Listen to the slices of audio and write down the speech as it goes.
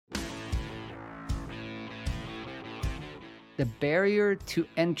the barrier to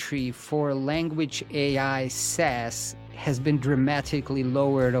entry for language AI SaaS has been dramatically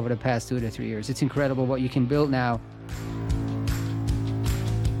lowered over the past 2 to 3 years. It's incredible what you can build now.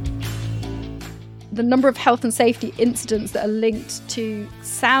 The number of health and safety incidents that are linked to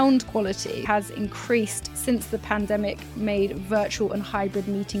sound quality has increased since the pandemic made virtual and hybrid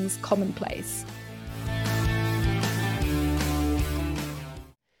meetings commonplace.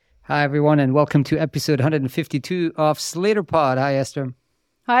 Hi, everyone, and welcome to episode 152 of SlaterPod. Hi, Esther.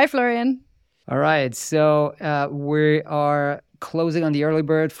 Hi, Florian. All right, so we are closing on the early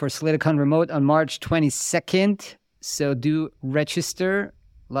bird for SlaterCon Remote on March 22nd. So do register.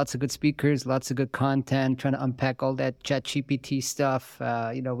 Lots of good speakers, lots of good content, trying to unpack all that ChatGPT stuff.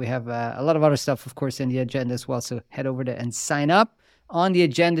 We have a lot of other stuff, of course, in the agenda as well. So head over there and sign up. On the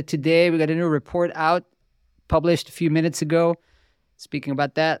agenda today, we got a new report out, published a few minutes ago. Speaking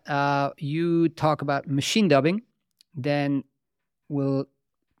about that, you talk about machine dubbing. Then we'll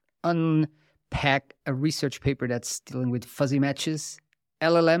unpack a research paper that's dealing with fuzzy matches,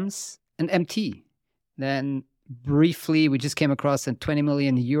 LLMs, and MT. Then briefly, we just came across a 20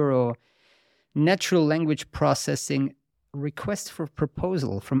 million euro natural language processing request for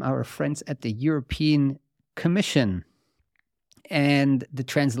proposal from our friends at the European Commission. And the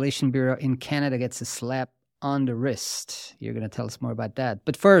Translation Bureau in Canada gets a slap on the wrist. You're going to tell us more about that.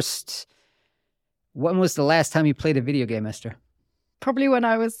 But first, when was the last time you played a video game, Esther? Probably when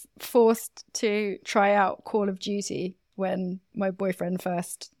I was forced to try out Call of Duty when my boyfriend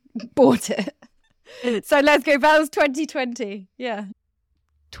first bought it. So let's go. That was 2020. Yeah.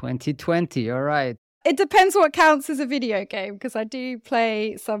 2020. All right. It depends what counts as a video game, because I do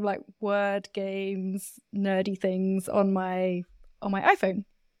play some like word games, nerdy things on my iPhone.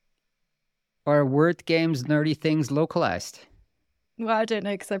 Are word games, nerdy things localized? Well, I don't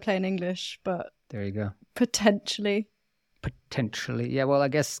know because I play in English, but there you go. Potentially. Yeah, well, I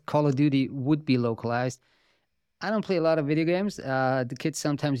guess Call of Duty would be localized. I don't play a lot of video games. The kids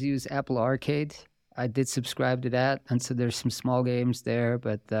sometimes use Apple Arcade. I did subscribe to that, and so there's some small games there.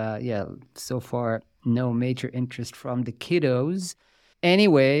 But so far, no major interest from the kiddos.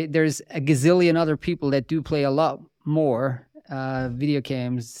 Anyway, there's a gazillion other people that do play a lot more video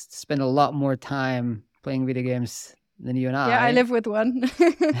games, spend a lot more time playing video games than you and I. Yeah, I live with one.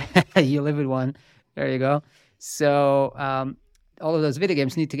 You live with one. There you go. So all of those video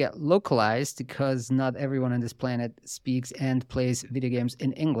games need to get localized because not everyone on this planet speaks and plays video games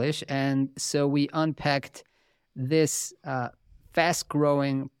in English. And so we unpacked this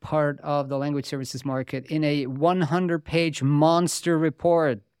fast-growing part of the language services market in a 100-page monster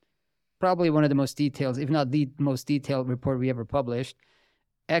report. Probably one of the most detailed, if not the most detailed report we ever published.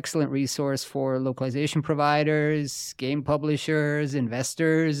 Excellent resource for localization providers, game publishers,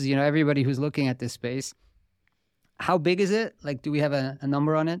 investors, everybody who's looking at this space. How big is it? Like, do we have a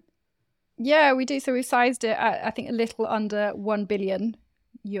number on it? Yeah, we do. So we sized it at, I think, a little under $1 billion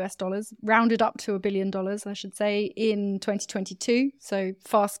US, rounded up to $1 billion, I should say, in 2022. So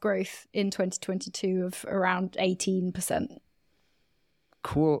fast growth in 2022 of around 18%.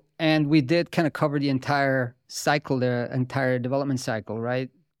 Cool. And we did kind of cover the entire cycle, the entire development cycle,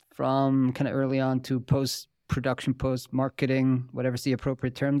 right? From kind of early on to post-production, post-marketing, whatever's the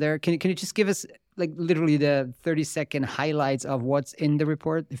appropriate term there. Can you just give us like literally the 30-second highlights of what's in the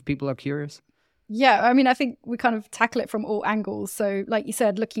report if people are curious? Yeah, I mean, I think we kind of tackle it from all angles. So like you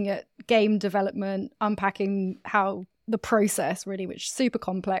said, looking at game development, unpacking how the process really, which is super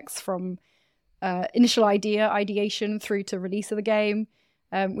complex from initial ideation through to release of the game.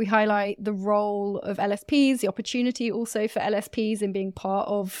 We highlight the role of LSPs, the opportunity also for LSPs in being part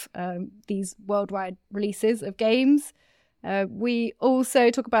of these worldwide releases of games. We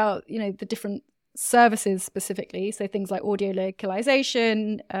also talk about, the different services specifically. So things like audio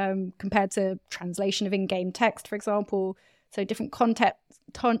localization compared to translation of in-game text, for example. So different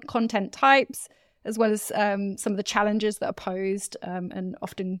content types, as well as some of the challenges that are posed and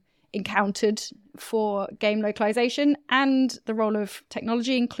often encountered for game localization, and the role of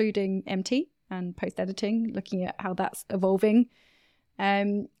technology, including MT and post-editing, looking at how that's evolving.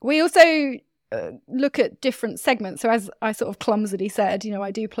 We also look at different segments. So as I sort of clumsily said,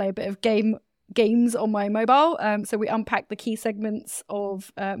 I do play a bit of games on my mobile. So we unpack the key segments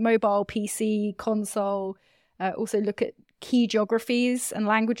of mobile, PC, console, also look at key geographies and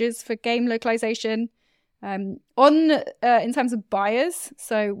languages for game localization. In terms of buyers,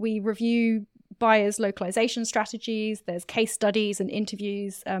 so we review buyers' localization strategies. There's case studies and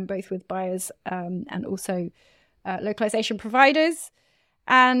interviews, both with buyers and also localization providers.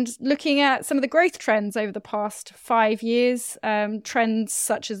 And looking at some of the growth trends over the past 5 years, trends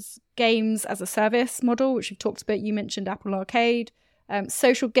such as games as a service model, which we've talked about. You mentioned Apple Arcade.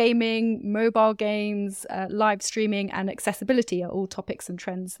 Social gaming, mobile games, live streaming, and accessibility are all topics and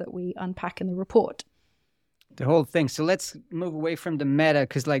trends that we unpack in the report. The whole thing. So let's move away from the meta,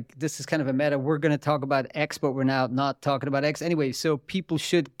 because like this is kind of a meta. We're going to talk about X, but we're now not talking about X. Anyway, so people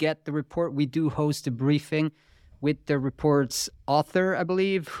should get the report. We do host a briefing with the report's author, I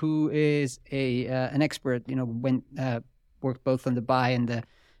believe, who is an expert, worked both on the buy and the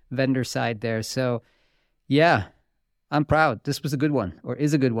vendor side there. So yeah, I'm proud. This was a good one, or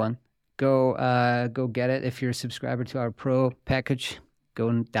is a good one. Go get it. If you're a subscriber to our Pro package, go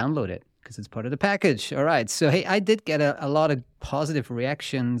and download it because it's part of the package. All right. So, hey, I did get a lot of positive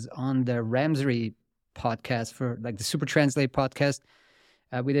reactions on the Ramsey podcast for like the Super Translate podcast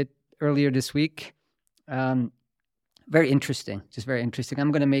we did earlier this week. Very interesting. Just very interesting.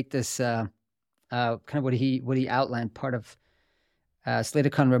 I'm going to make this kind of what he outlined part of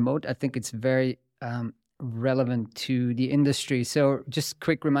SlaterCon Remote. I think it's very relevant to the industry. So just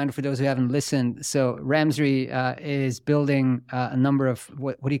quick reminder for those who haven't listened. So Ramsey is building a number of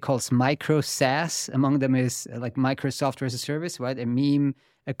what he calls micro SaaS. Among them is like micro software as a service, right? A meme,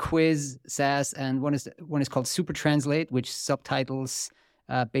 a quiz SaaS, and one is called Super Translate, which subtitles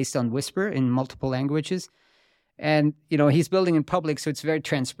based on Whisper in multiple languages. And, he's building in public, so it's very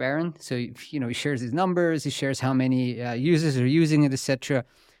transparent. So, he shares his numbers, he shares how many users are using it, etc.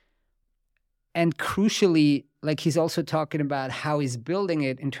 And crucially, like he's also talking about how he's building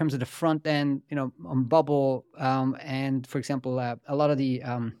it in terms of the front end, on Bubble. And for example, a lot of the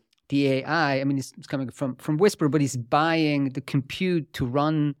AI, I mean, it's coming from Whisper, but he's buying the compute to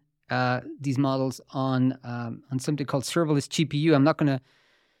run these models on something called serverless GPU. I'm not going to,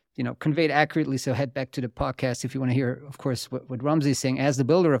 convey it accurately, so head back to the podcast if you want to hear, of course, what Ramsey is saying as the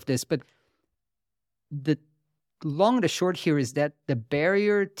builder of this. But the long and the short here is that the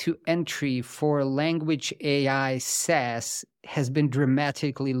barrier to entry for language AI SaaS has been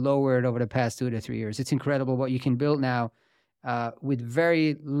dramatically lowered over the past 2 to 3 years. It's incredible what you can build now with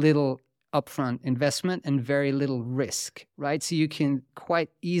very little upfront investment and very little risk, right? So you can quite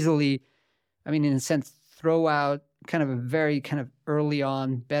easily, in a sense, throw out kind of a very kind of early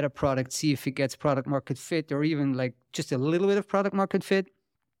on beta product, see if it gets product market fit, or even like just a little bit of product market fit,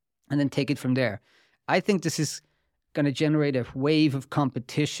 and then take it from there. I think this is going to generate a wave of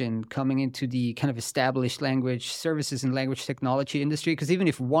competition coming into the kind of established language services and language technology industry. Because even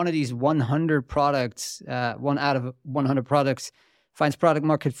if one of these 100 products, one out of 100 products finds product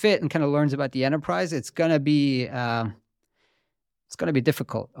market fit and kind of learns about the enterprise, it's going to be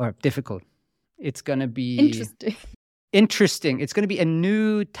difficult. It's going to be interesting. It's going to be a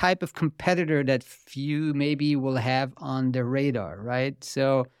new type of competitor that few maybe will have on their radar, right?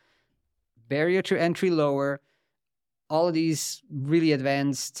 So barrier to entry lower. All of these really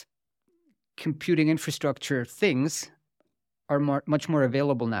advanced computing infrastructure things are much more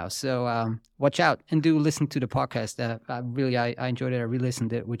available now. So watch out and do listen to the podcast. I enjoyed it. I re-listened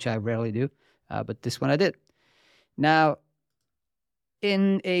to it, which I rarely do. But this one I did. Now,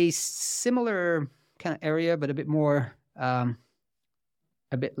 in a similar kind of area, but a bit more, a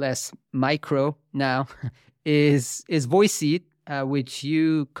bit less micro now, is VoiceSeed. Which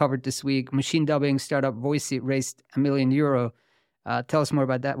you covered this week. Machine dubbing startup VoiceSeed raised €1 million. Tell us more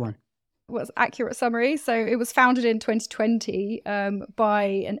about that one. Well, it's an accurate summary. So it was founded in 2020 by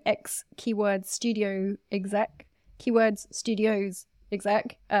an ex-Keywords Studios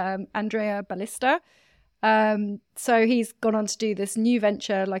exec, Andrea Ballista. So he's gone on to do this new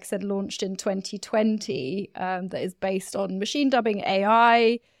venture, like I said, launched in 2020, that is based on machine dubbing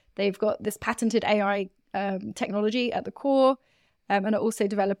AI. They've got this patented AI technology at the core. And are also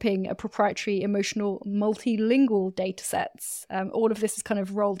developing a proprietary emotional multilingual data sets. All of this is kind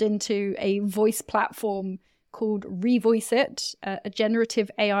of rolled into a voice platform called Revoiceit, a generative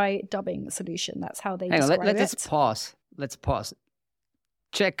AI dubbing solution. That's how they describe it. Let's pause.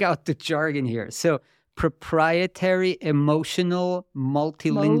 Check out the jargon here. So proprietary emotional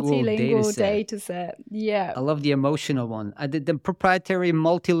multilingual data set. Yeah. I love the emotional one. I did the proprietary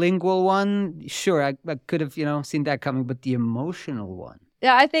multilingual one. Sure, I could have, seen that coming, but the emotional one.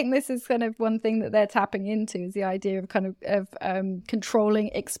 Yeah, I think this is kind of one thing that they're tapping into is the idea of kind of controlling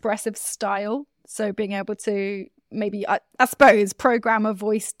expressive style. So being able to maybe, I suppose, program a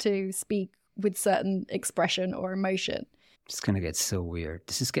voice to speak with certain expression or emotion. It's going to get so weird.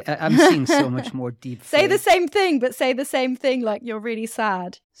 I'm seeing so much more deep. Say the same thing, but say the same thing like you're really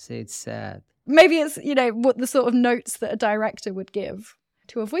sad. Say it's sad. Maybe it's, what the sort of notes that a director would give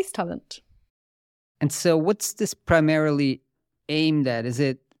to a voice talent. And so what's this primarily aimed at? Is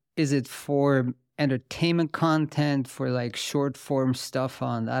it for entertainment content, for like short form stuff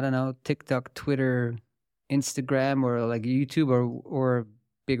on, I don't know, TikTok, Twitter, Instagram, or like YouTube, or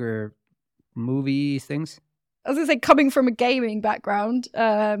bigger movie things? I was going to say, coming from a gaming background,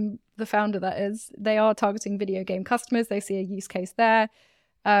 the founder that is, they are targeting video game customers. They see a use case there.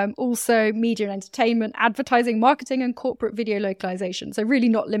 Also media and entertainment, advertising, marketing, and corporate video localization. So really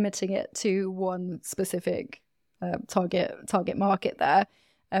not limiting it to one specific target market there.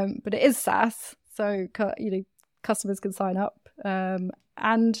 But it is SaaS, so customers can sign up.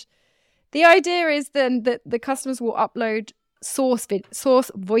 And the idea is then that the customers will upload source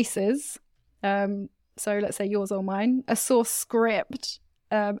voices. So let's say yours or mine, a source script,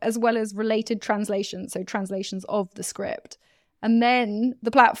 as well as related translations, so translations of the script. And then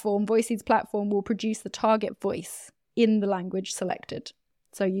the platform, Voiceseed's platform, will produce the target voice in the language selected.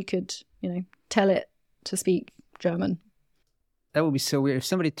 So you could, tell it to speak German. That would be so weird. If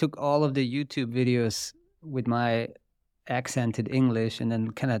somebody took all of the YouTube videos with my accented English and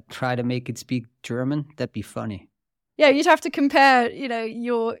then kind of try to make it speak German, that'd be funny. Yeah, you'd have to compare,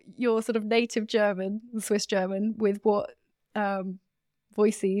 your sort of native German, Swiss German, with what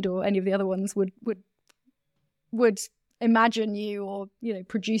Voiceseed or any of the other ones would imagine you or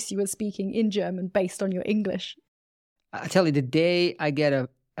produce you as speaking in German based on your English. I tell you, the day I get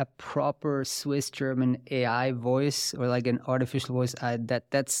a proper Swiss German AI voice or like an artificial voice,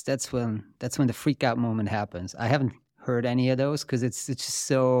 that's when the freak out moment happens. I haven't heard any of those because it's just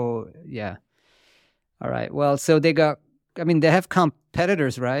so, yeah. All right. Well, so they have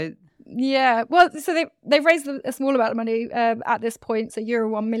competitors, right? Yeah. Well, so they've raised a small amount of money at this point, so euro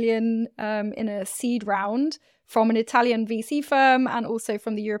 1 million in a seed round from an Italian VC firm and also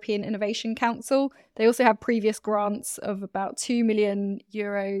from the European Innovation Council. They also have previous grants of about 2 million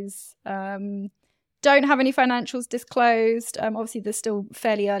euros. Don't have any financials disclosed. Obviously, they're still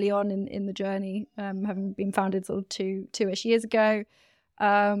fairly early on in the journey, having been founded sort of two-ish years ago.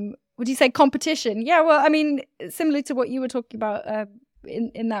 Would you say competition? Yeah, well, I mean, similar to what you were talking about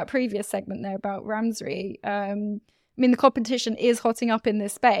in that previous segment there about Ramsey, I mean, the competition is hotting up in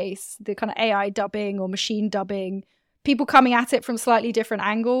this space, the kind of AI dubbing or machine dubbing, people coming at it from slightly different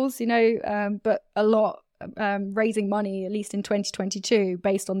angles, but a lot raising money, at least in 2022,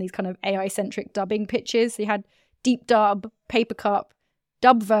 based on these kind of AI-centric dubbing pitches. So you had Deep Dub, Papercup,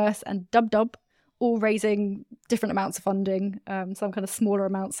 Dubverse, and DubDub, all raising different amounts of funding, some kind of smaller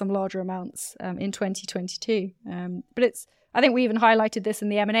amounts, some larger amounts in 2022. But I think we even highlighted this in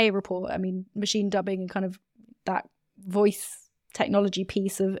the M&A report. I mean, machine dubbing and kind of that voice technology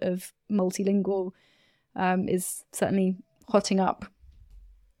piece of multilingual is certainly hotting up.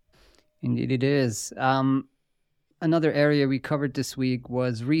 Indeed it is. Another area we covered this week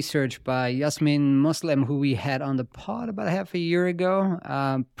was research by Yasmin Moslem, who we had on the pod about half a year ago.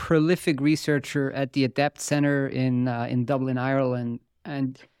 Prolific researcher at the Adapt Center in Dublin, Ireland.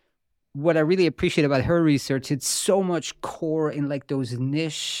 And what I really appreciate about her research, it's so much core in like those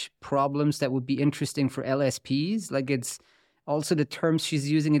niche problems that would be interesting for LSPs. Like it's also the terms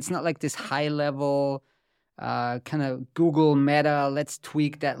she's using. It's not like this high level kind of Google meta, let's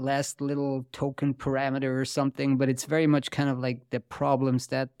tweak that last little token parameter or something, but it's very much kind of like the problems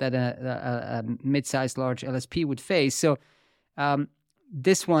that a mid-sized large LSP would face. So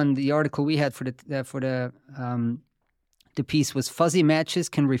this one, the article we had for the piece was fuzzy matches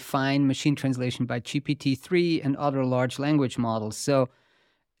can refine machine translation by GPT-3 and other large language models. So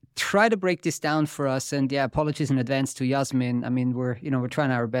try to break this down for us. And yeah, apologies in advance to Yasmin. I mean, we're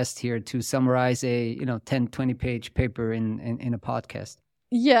trying our best here to summarize a 10, 20 page paper in a podcast.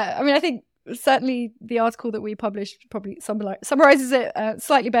 Yeah, I mean, I think certainly the article that we published probably summarizes it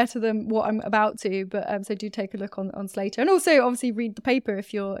slightly better than what I'm about to. But so do take a look on Slator, and also obviously read the paper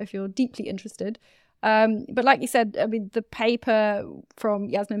if you're deeply interested. But like you said, I mean, the paper from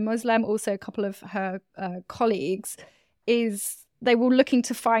Yasmin Moslem, also a couple of her colleagues, they were looking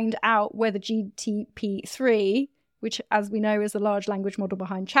to find out whether GPT-3, which as we know is the large language model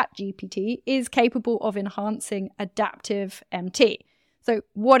behind ChatGPT, is capable of enhancing adaptive MT. So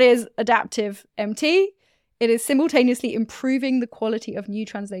what is adaptive MT? It is simultaneously improving the quality of new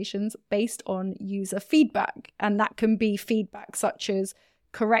translations based on user feedback. And that can be feedback such as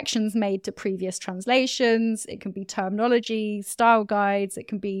corrections made to previous translations. It can be terminology, style guides. It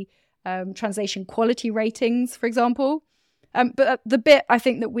can be translation quality ratings, for example. But the bit I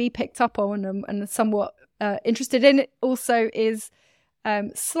think that we picked up on and somewhat interested in also is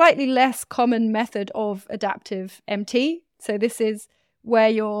slightly less common method of adaptive MT. So this is where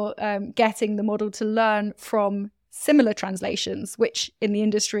you're getting the model to learn from similar translations, which in the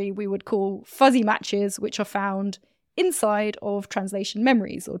industry we would call fuzzy matches, which are found inside of translation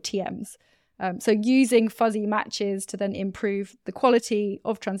memories or TMs. So using fuzzy matches to then improve the quality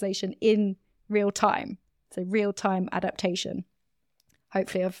of translation in real time. So real-time adaptation.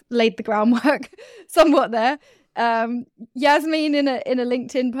 Hopefully I've laid the groundwork somewhat there. Yasmin in a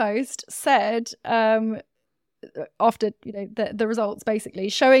LinkedIn post said, after the results basically,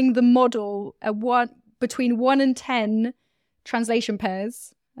 showing the model between 1 and 10 translation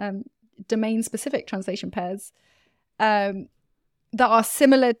pairs, domain-specific translation pairs, that are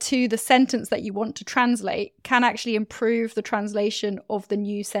similar to the sentence that you want to translate can actually improve the translation of the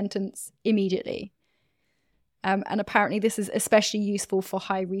new sentence immediately. And apparently this is especially useful for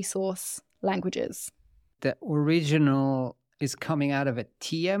high-resource languages. The original is coming out of a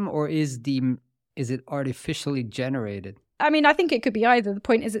TM, or is it artificially generated? I mean, I think it could be either. The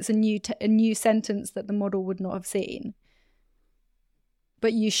point is it's a new sentence that the model would not have seen.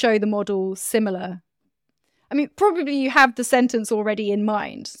 But you show the model similar. I mean, probably you have the sentence already in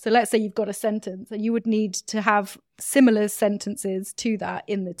mind. So let's say you've got a sentence and you would need to have similar sentences to that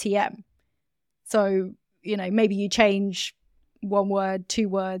in the TM. So, maybe you change 1 word, 2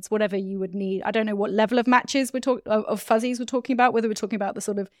 words, whatever you would need. I don't know what level of matches of fuzzies we're talking about, whether we're talking about the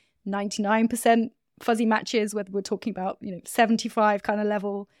sort of 99% fuzzy matches, whether we're talking about, 75 kind of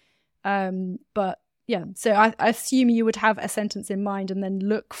level. But yeah, so I assume you would have a sentence in mind and then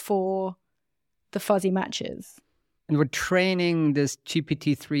look for the fuzzy matches. And we're training this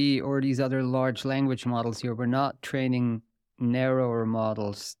GPT-3 or these other large language models here. We're not training narrower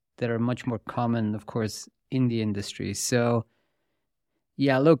models that are much more common, of course, in the industry. So,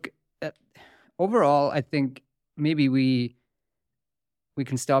 yeah, look, overall, I think maybe we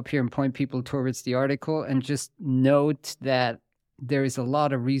can stop here and point people towards the article and just note that there is a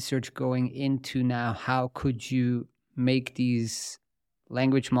lot of research going into now how could you make these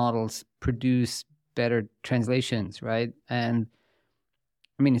language models produce better translations, right? And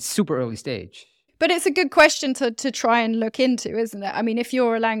I mean, it's super early stage. But it's a good question to try and look into, isn't it? I mean, if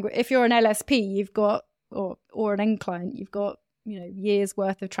you're an LSP, you've got, or an end client, you've got, years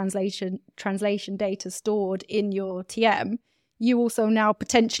worth of translation data stored in your TM. You also now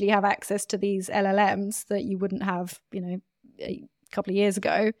potentially have access to these LLMs that you wouldn't have, a couple of years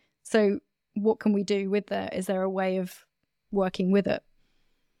ago. So what can we do with that? Is there a way of working with it?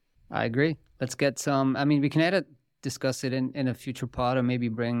 I agree. Let's get some, we can discuss it in a future pod, or maybe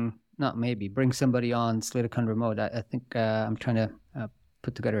bring somebody on SlitterCon Remote. I think I'm trying to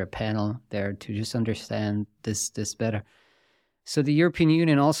put together a panel there to just understand this better. So the European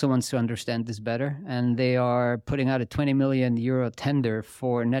Union also wants to understand this better, and they are putting out a 20 million euro tender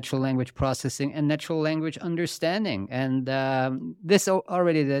for natural language processing and natural language understanding. And this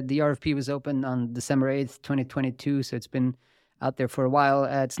already, the RFP was open on December 8th, 2022, so it's been out there for a while.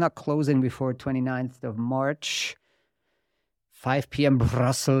 It's not closing before 29th of March. 5 p.m.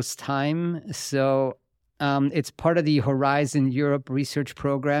 Brussels time. So it's part of the Horizon Europe research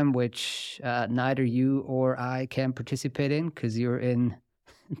program, which neither you or I can participate in because you're in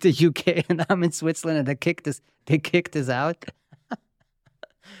the UK and I'm in Switzerland, and they kicked us out.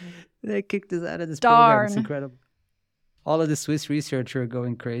 They kicked us out of this program. It's incredible. All of the Swiss researchers are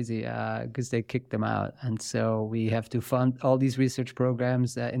going crazy because they kicked them out. And so we have to fund all these research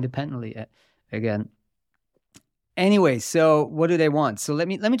programs independently again. Anyway, so what do they want? So let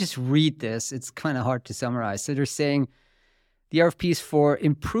me just read this. It's kind of hard to summarize. So they're saying the RFP is for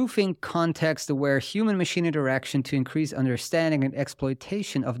improving context-aware human-machine interaction to increase understanding and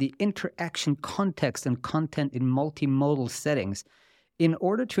exploitation of the interaction context and content in multimodal settings in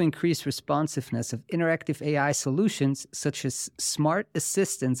order to increase responsiveness of interactive AI solutions such as smart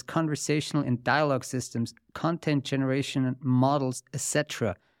assistants, conversational and dialogue systems, content generation models,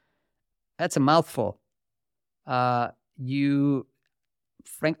 etc. That's a mouthful. It's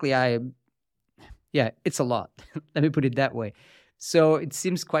a lot. Let me put it that way. So it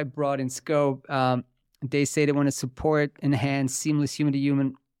seems quite broad in scope. They say they want to support, enhance seamless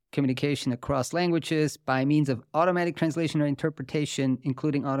human-to-human communication across languages by means of automatic translation or interpretation,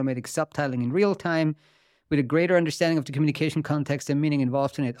 including automatic subtitling in real time, with a greater understanding of the communication context and meaning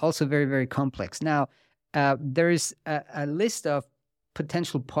involved in it. Also very, very complex. Now, there's a list of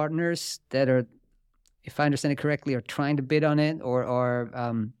potential partners that are, if I understand it correctly, are trying to bid on it or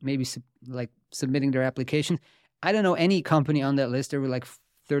maybe submitting their application. I don't know any company on that list. There were like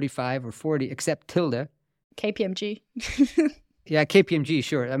 35 or 40, except Tilde. KPMG. Yeah, KPMG,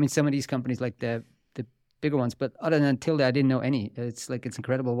 sure. I mean, some of these companies, like the bigger ones, but other than Tilde, I didn't know any. It's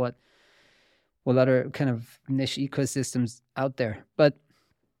incredible what other kind of niche ecosystems out there. But,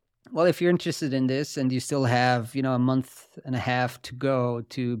 well, if you're interested in this and you still have, a month and a half to go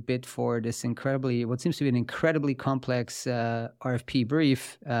to bid for this what seems to be an incredibly complex RFP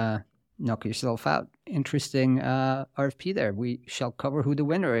brief, knock yourself out. Interesting RFP there. We shall cover who the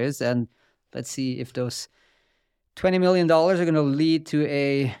winner is, and let's see if those $20 million are going to lead to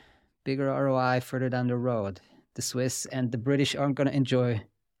a bigger ROI further down the road. The Swiss and the British aren't going to enjoy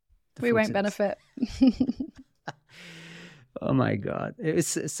the We won't fruits benefit. Oh my God. It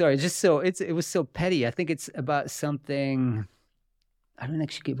was so petty. I think it's about something, I don't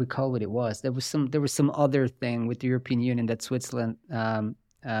actually recall what it was. There was some other thing with the European Union that Switzerland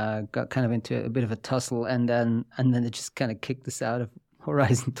got kind of into a bit of a tussle, and then it just kind of kicked us out of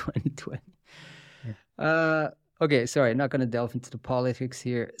Horizon 2020. Yeah. Okay, sorry, not going to delve into the politics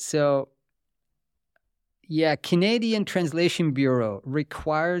here. So, yeah, Canadian Translation Bureau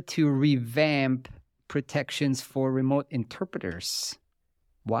required to revamp protections for remote interpreters.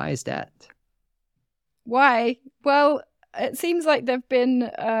 Why is that? Why? Well, it seems like there have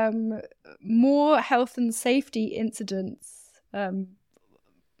been more health and safety incidents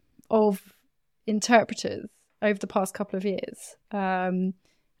of interpreters over the past couple of years. And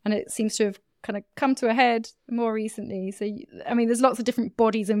it seems to have kind of come to a head more recently. So, I mean, there's lots of different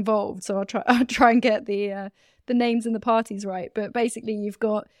bodies involved. So I'll try and get the names and the parties right. But basically, you've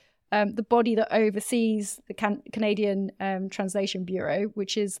got the body that oversees the Canadian Translation Bureau,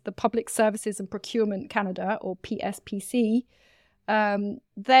 which is the Public Services and Procurement Canada, or PSPC.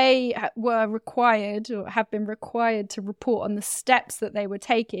 They were required, or have been required, to report on the steps that they were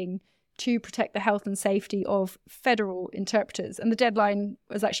taking to protect the health and safety of federal interpreters. And the deadline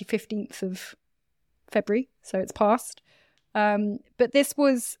was actually 15th of February, so it's passed. But this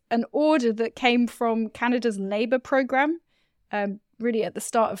was an order that came from Canada's Labour programme, really at the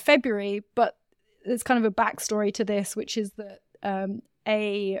start of February. But there's kind of a backstory to this, which is that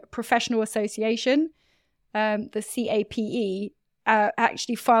a professional association, the CAPE,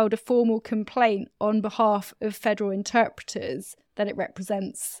 actually filed a formal complaint on behalf of federal interpreters that it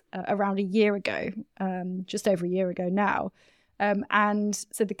represents around a year ago, just over a year ago now. And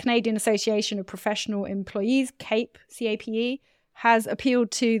so the Canadian Association of Professional Employees, CAPE, has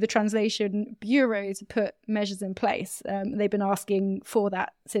appealed to the Translation Bureau to put measures in place. They've been asking for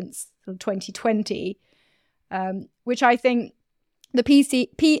that since 2020, which I think the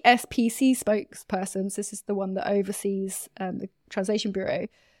PSPC spokesperson, so this is the one that oversees the Translation Bureau,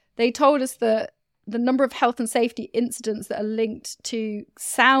 they told us that the number of health and safety incidents that are linked to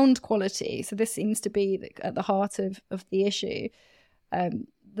sound quality, so this seems to be at the heart of the issue,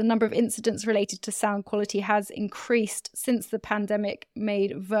 the number of incidents related to sound quality has increased since the pandemic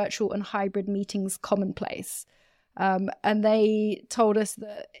made virtual and hybrid meetings commonplace. And they told us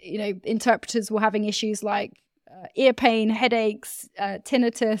that, interpreters were having issues like ear pain, headaches,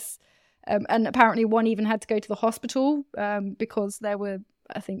 tinnitus, and apparently one even had to go to the hospital because there were,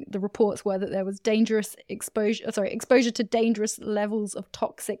 I think the reports were that there was exposure to dangerous levels of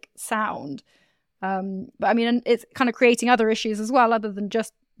toxic sound. But I mean, it's kind of creating other issues as well, other than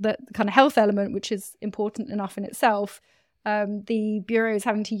just the kind of health element, which is important enough in itself. The Bureau is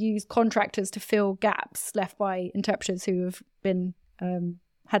having to use contractors to fill gaps left by interpreters who have been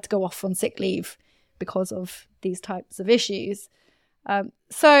had to go off on sick leave because of these types of issues.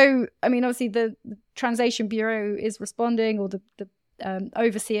 So, I mean, obviously the Translation Bureau is responding, or the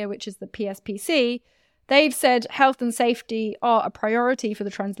overseer, which is the PSPC. They've said health and safety are a priority for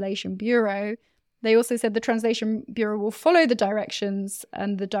the Translation Bureau. They also said the Translation Bureau will follow the directions,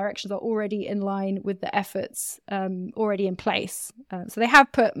 and the directions are already in line with the efforts already in place. So they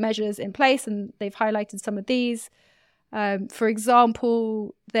have put measures in place, and they've highlighted some of these. For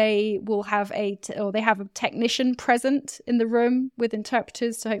example, they will have they have a technician present in the room with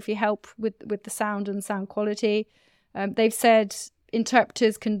interpreters to hopefully help with the sound and sound quality. They've said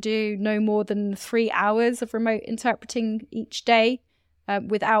interpreters can do no more than 3 hours of remote interpreting each day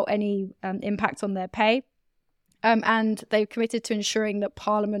without any impact on their pay. And they've committed to ensuring that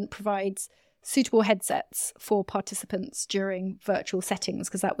Parliament provides suitable headsets for participants during virtual settings,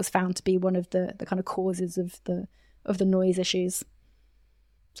 because that was found to be one of the kind of causes of the noise issues.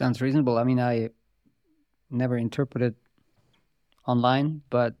 Sounds reasonable. I mean, I never interpreted online,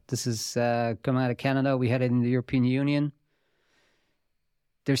 but this is coming out of Canada. We had it in the European Union.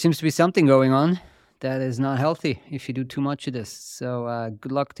 There seems to be something going on that is not healthy if you do too much of this. So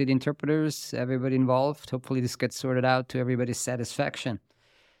good luck to the interpreters, everybody involved. Hopefully this gets sorted out to everybody's satisfaction.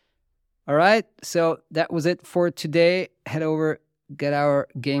 All right, so that was it for today. Head over, get our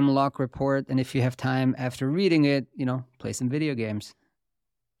Game Lock report, and if you have time after reading it, play some video games.